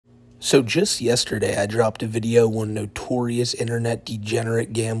So just yesterday, I dropped a video on notorious internet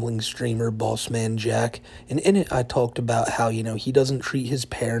degenerate gambling streamer BossmanJack, and in it I talked about how, he doesn't treat his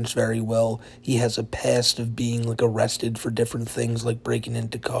parents very well. He has a past of being arrested for different things like breaking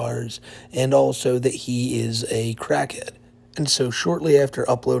into cars, and also that he is a crackhead. And so shortly after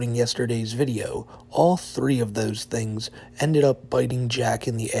uploading yesterday's video, all three of those things ended up biting Jack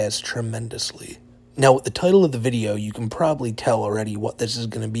in the ass tremendously. Now, with the title of the video, you can probably tell already what this is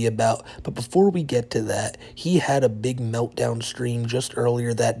going to be about, but before we get to that, he had a big meltdown stream just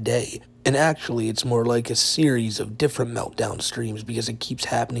earlier that day. And actually, it's more like a series of different meltdown streams because it keeps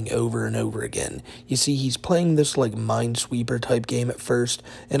happening over and over again. You see, he's playing this Minesweeper type game at first,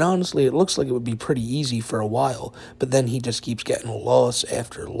 and honestly, it looks like it would be pretty easy for a while, but then he just keeps getting loss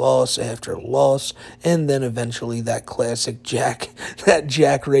after loss after loss, and then eventually that classic that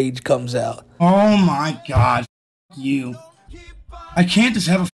Jack rage comes out. Oh my god, you. I can't just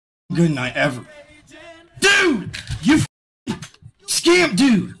have a good night ever. Dude! You scamp,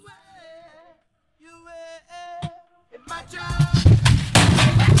 dude!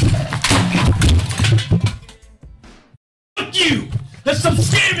 Fuck you! That's some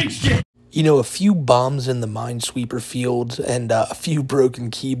scamming shit! A few bombs in the Minesweeper fields and a few broken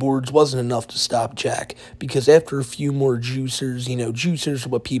keyboards wasn't enough to stop Jack, because after a few more juicers, juicers are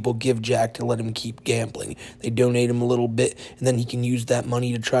what people give Jack to let him keep gambling. They donate him a little bit, and then he can use that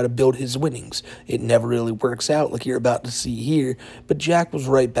money to try to build his winnings. It never really works out like you're about to see here, but Jack was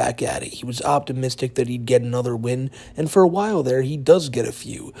right back at it. He was optimistic that he'd get another win, and for a while there, he does get a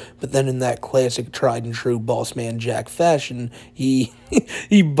few, but then in that classic tried and true BossmanJack fashion, he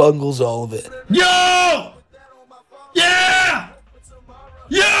bungles all of it. Yo! Yeah!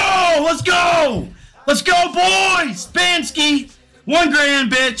 Yo! Let's go! Let's go, boys! Bansky! $1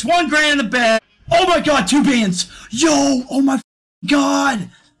 grand, bitch! $1 grand in the bag! Oh my god, 2 bands! Yo! Oh my god!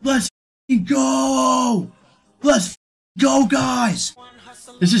 Let's go! Let's go, guys!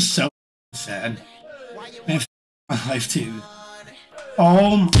 This is so sad. Man, my life, dude.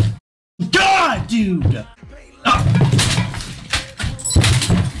 Oh my god, dude!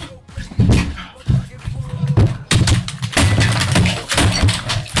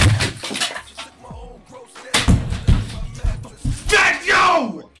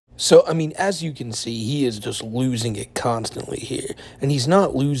 So, as you can see, he is just losing it constantly here. And he's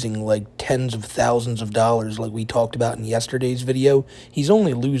not losing, tens of thousands of dollars like we talked about in yesterday's video. He's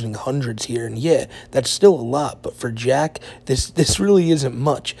only losing hundreds here, and yeah, that's still a lot. But for Jack, this really isn't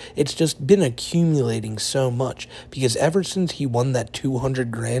much. It's just been accumulating so much. Because ever since he won that 200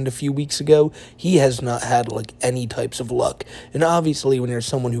 grand a few weeks ago, he has not had, any types of luck. And obviously, when you're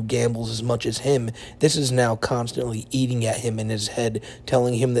someone who gambles as much as him, this is now constantly eating at him in his head,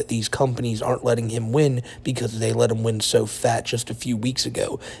 telling him that these companies aren't letting him win because they let him win so fat just a few weeks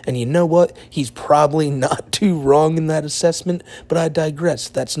ago. And you know what? He's probably not too wrong in that assessment, but I digress.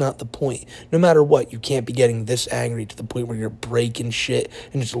 That's not the point. No matter what, you can't be getting this angry to the point where you're breaking shit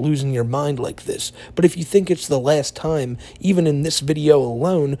and just losing your mind like this. But if you think it's the last time, even in this video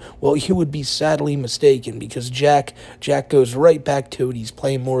alone, well, you would be sadly mistaken, because Jack goes right back to it. He's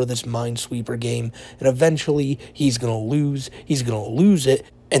playing more of this Minesweeper game, and eventually he's gonna lose. He's gonna lose it.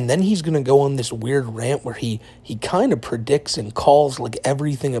 And then he's going to go on this weird rant where he kind of predicts and calls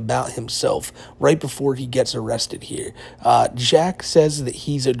everything about himself right before he gets arrested here. Jack says that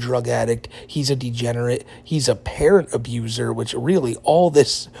he's a drug addict, he's a degenerate, he's a parent abuser, which really all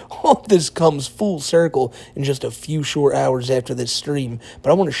this comes full circle in just a few short hours after this stream.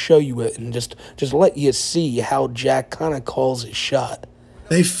 But I want to show you it and just let you see how Jack kind of calls his shot.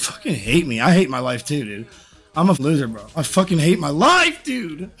 They fucking hate me. I hate my life too, dude. I'm a loser, bro. I fucking hate my life,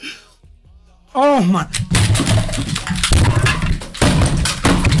 dude. Oh my.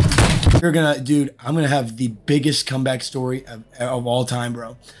 I'm gonna have the biggest comeback story of all time,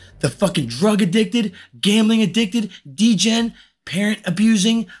 bro. The fucking drug addicted, gambling addicted, degen, parent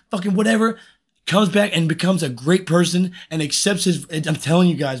abusing, fucking whatever, comes back and becomes a great person and accepts his. I'm telling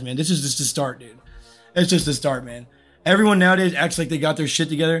you guys, man, this is just the start, dude. It's just the start, man. Everyone nowadays acts like they got their shit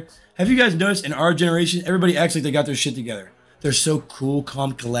together. Have you guys noticed in our generation, everybody acts like they got their shit together? They're so cool,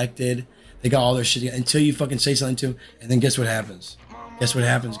 calm, collected. They got all their shit together until you fucking say something to them, and then guess what happens? Guess what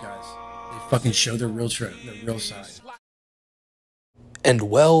happens, guys? They fucking show their real side. And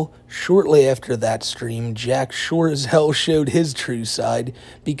well, shortly after that stream, Jack sure as hell showed his true side,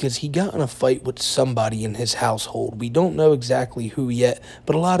 because he got in a fight with somebody in his household. We don't know exactly who yet,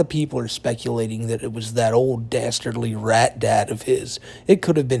 but a lot of people are speculating that it was that old dastardly rat dad of his. It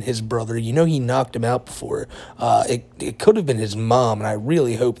could have been his brother. He knocked him out before. It could have been his mom, and I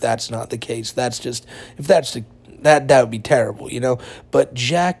really hope that's not the case. If that's the That would be terrible, you know? But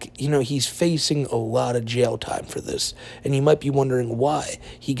Jack, you know, he's facing a lot of jail time for this. And you might be wondering why.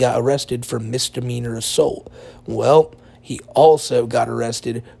 He got arrested for misdemeanor assault. Well, he also got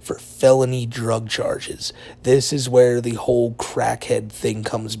arrested for felony drug charges. This is where the whole crackhead thing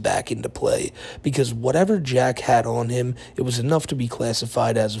comes back into play. Because whatever Jack had on him, it was enough to be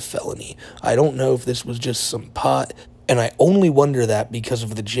classified as a felony. I don't know if this was just some pot. And I only wonder that because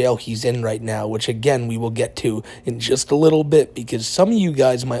of the jail he's in right now, which again, we will get to in just a little bit, because some of you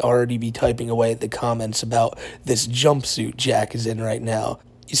guys might already be typing away at the comments about this jumpsuit Jack is in right now.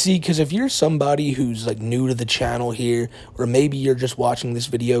 You see, because if you're somebody who's like new to the channel here, or maybe you're just watching this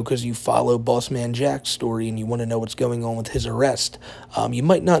video because you follow BossmanJack's story and you want to know what's going on with his arrest, you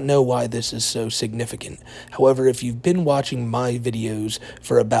might not know why this is so significant. However, if you've been watching my videos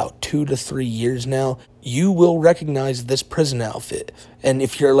for about 2 to 3 years now, you will recognize this prison outfit. And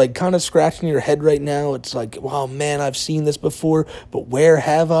if you're like kind of scratching your head right now, it's like, wow, man, I've seen this before, but where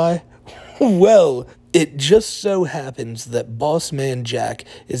have I? Well, it just so happens that BossmanJack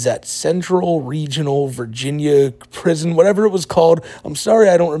is at Central Regional Virginia Prison, whatever it was called. I'm sorry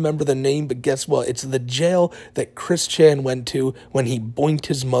I don't remember the name, but guess what? It's the jail that Chris Chan went to when he boinked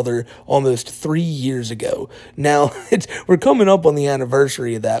his mother almost 3 years ago. Now, we're coming up on the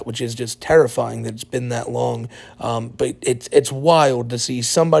anniversary of that, which is just terrifying that it's been that long. But it's wild to see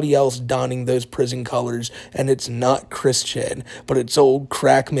somebody else donning those prison colors, and it's not Chris Chan, but it's old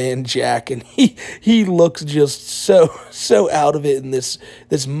Crackman Jack, and he looks just so out of it in this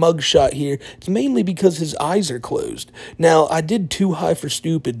mugshot here. It's mainly because his eyes are closed. Now, I did Too High for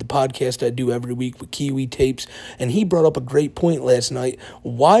Stupid, the podcast I do every week with Kiwi Tapes, and he brought up a great point last night.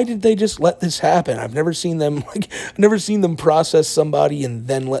 Why did they just let this happen? I've never seen them process somebody and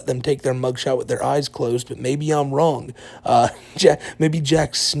then let them take their mugshot with their eyes closed, but maybe I'm wrong. Maybe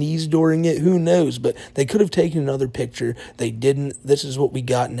Jack sneezed during it, who knows, but they could have taken another picture. They didn't. This is what we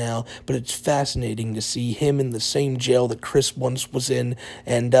got now, but it's fascinating to see him in the same jail that Chris once was in,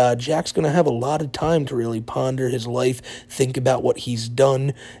 and Jack's going to have a lot of time to really ponder his life, think about what he's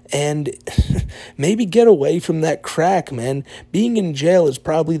done, and maybe get away from that crack, man. Being in jail is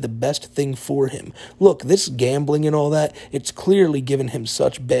probably the best thing for him. Look, this gambling and all that, it's clearly given him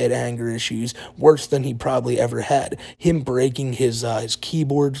such bad anger issues, worse than he probably ever had. Him breaking his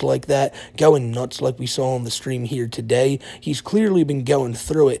keyboards like that, going nuts like we saw on the stream here today, he's clearly been going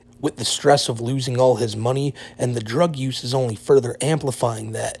through it with the stress of losing all his money, and the drug use is only further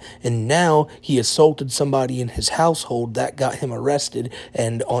amplifying that. And now he assaulted somebody in his household, that got him arrested,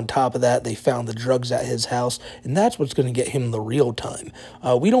 and on top of that, they found the drugs at his house, and that's what's going to get him the real time.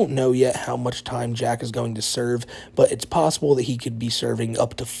 We don't know yet how much time Jack is going to serve, but it's possible that he could be serving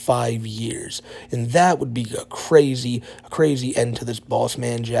up to 5 years, and that would be a crazy end to this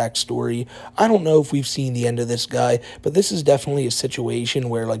BossmanJack story. I don't know if we've seen the end of this guy, but this is definitely a situation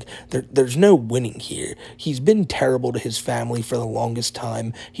where, like, there's no winning here. He's been terrible to his family for the longest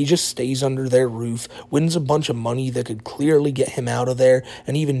time. He just stays under their roof, wins a bunch of money that could clearly get him out of there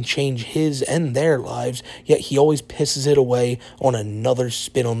and even change his and their lives, yet he always pisses it away on another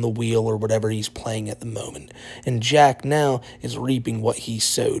spin on the wheel or whatever he's playing at the moment. And Jack now is reaping what he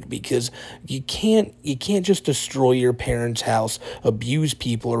sowed, because you can't just destroy your parents' house, abuse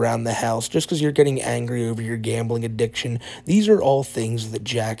people around the house just because you're getting angry over your gambling addiction. These are all things that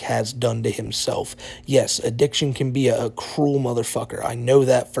Jack has done to himself. Yes, addiction can be a cruel motherfucker. I know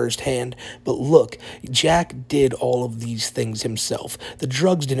that firsthand. But look, Jack did all of these things himself. The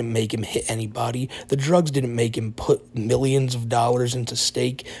drugs didn't make him hit anybody. The drugs didn't make him put millions of dollars into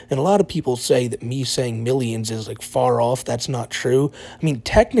stake. And a lot of people say that me saying millions is like far off. That's not true. I mean,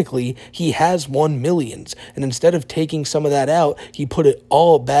 technically, he has won millions. And instead of taking some of that out, he put it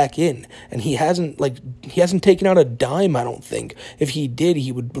all back in. And he hasn't taken out a dime, I don't think. If he did,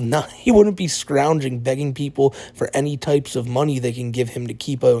 he wouldn't be scrounging, begging people for any types of money they can give him to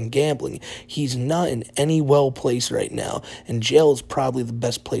keep on gambling. He's not in any well place right now, and jail is probably the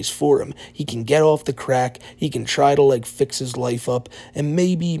best place for him. He can get off the crack, he can try to like fix his life up, and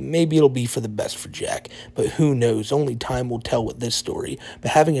maybe it'll be for the best for Jack. But who knows? Only time will tell with this story.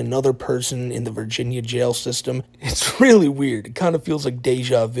 But having another person in the Virginia jail system, it's really weird. It kind of feels like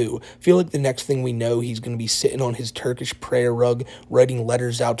deja vu. I feel like the next thing we know, he's going to be sitting on his Turkish prayer rug, writing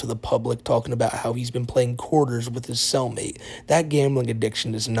letters out to the public, talking about how he's been playing quarters with his cellmate. That gambling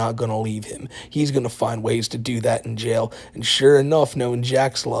addiction is not going to leave him. He's going to find ways to do that in jail, and sure enough, knowing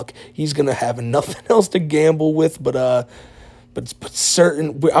Jack's luck, he's going to have nothing else to gamble with but but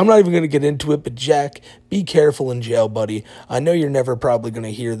certain, I'm not even going to get into it, but Jack, be careful in jail, buddy. I know you're never probably going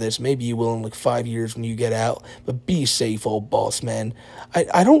to hear this. Maybe you will in like 5 years when you get out, but be safe, old boss man.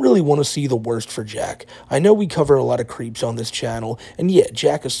 I don't really want to see the worst for Jack. I know we cover a lot of creeps on this channel, and yeah,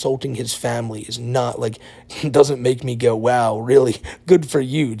 Jack assaulting his family is not like, doesn't make me go, wow, really, good for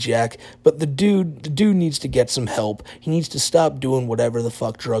you, Jack. But the dude needs to get some help. He needs to stop doing whatever the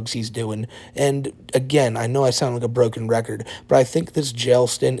fuck drugs he's doing. And again, I know I sound like a broken record, but I think this jail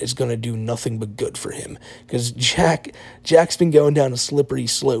stint is going to do nothing but good for him. Because Jack's been going down a slippery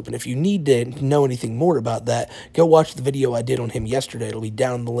slope, and if you need to know anything more about that, go watch the video I did on him yesterday. It'll be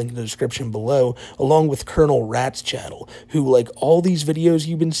down in the link in the description below, along with Colonel Rat's channel, who, like, all these videos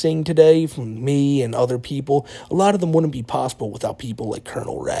you've been seeing today from me and other people, a lot of them wouldn't be possible without people like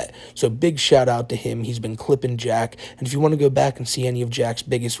Colonel Rat. So big shout out to him. He's been clipping Jack, and if you want to go back and see any of Jack's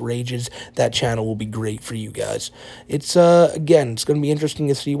biggest rages, that channel will be great for you guys. It's, again, it's going to be interesting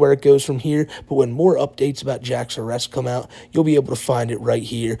to see where it goes from here, but when more updates about Jack's arrest come out, you'll be able to find it right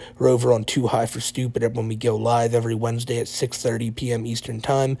here or over on Too High for Stupid when we go live every Wednesday at 6:30 p.m. Eastern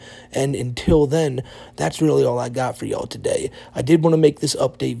Time. And until then, that's really all I got for y'all today. I did want to make this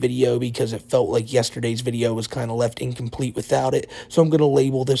update video because it felt like yesterday's video was kind of left incomplete without it, so I'm going to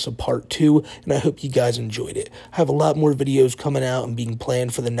label this a part 2, and I hope you guys enjoyed it. I have a lot more videos coming out and being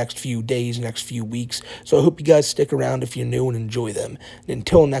planned for the next few days, next few weeks, so I hope you guys stick around if you're new and enjoy them. And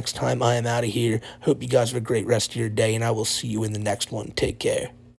until next time, I am out of here. Hope you guys have a great rest of your day, and I will see you in the next one. Take care.